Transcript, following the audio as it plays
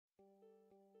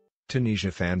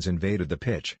Tunisia fans invaded the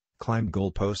pitch, climbed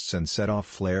goalposts and set off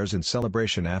flares in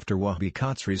celebration after Wahbi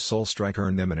Khazri's sole strike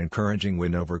earned them an encouraging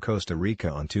win over Costa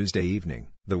Rica on Tuesday evening.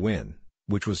 The win,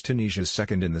 which was Tunisia's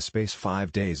second in the space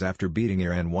 5 days after beating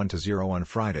Iran 1-0 on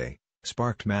Friday,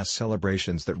 sparked mass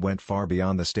celebrations that went far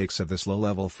beyond the stakes of this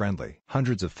low-level friendly.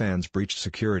 Hundreds of fans breached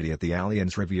security at the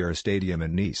Allianz Riviera Stadium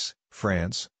in Nice,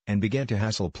 France, and began to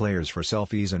hassle players for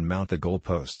selfies and mount the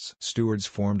goalposts. Stewards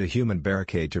formed a human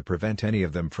barricade to prevent any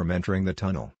of them from entering the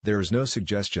tunnel. There is no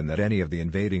suggestion that any of the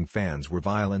invading fans were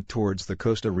violent towards the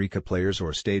Costa Rica players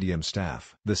or stadium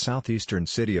staff. The southeastern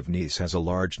city of Nice has a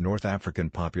large North African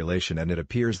population, and it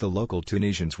appears the local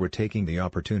Tunisians were taking the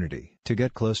opportunity to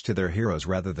get close to their heroes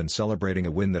rather than celebrating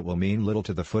a win that will mean little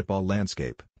to the football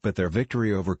landscape. But their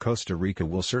victory over Costa Rica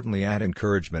will certainly add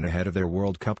encouragement ahead of their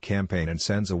World Cup campaign and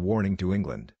sends a warning to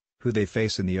England, who they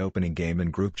face in the opening game in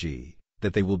Group G,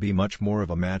 that they will be much more of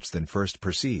a match than first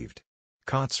perceived.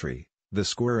 Khazri, the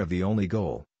scorer of the only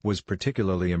goal, was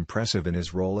particularly impressive in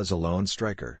his role as a lone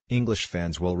striker. English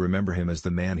fans will remember him as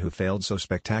the man who failed so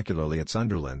spectacularly at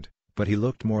Sunderland, but he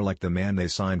looked more like the man they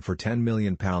signed for £10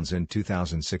 million in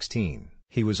 2016.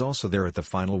 He was also there at the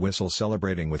final whistle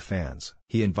celebrating with fans.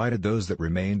 He invited those that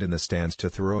remained in the stands to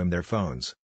throw him their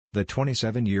phones. The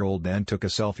 27-year-old man took a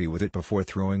selfie with it before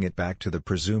throwing it back to the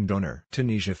presumed owner.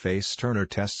 Tunisia face Turner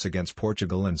tests against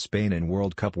Portugal and Spain in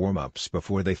World Cup warm-ups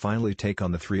before they finally take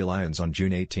on the Three Lions on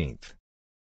June 18.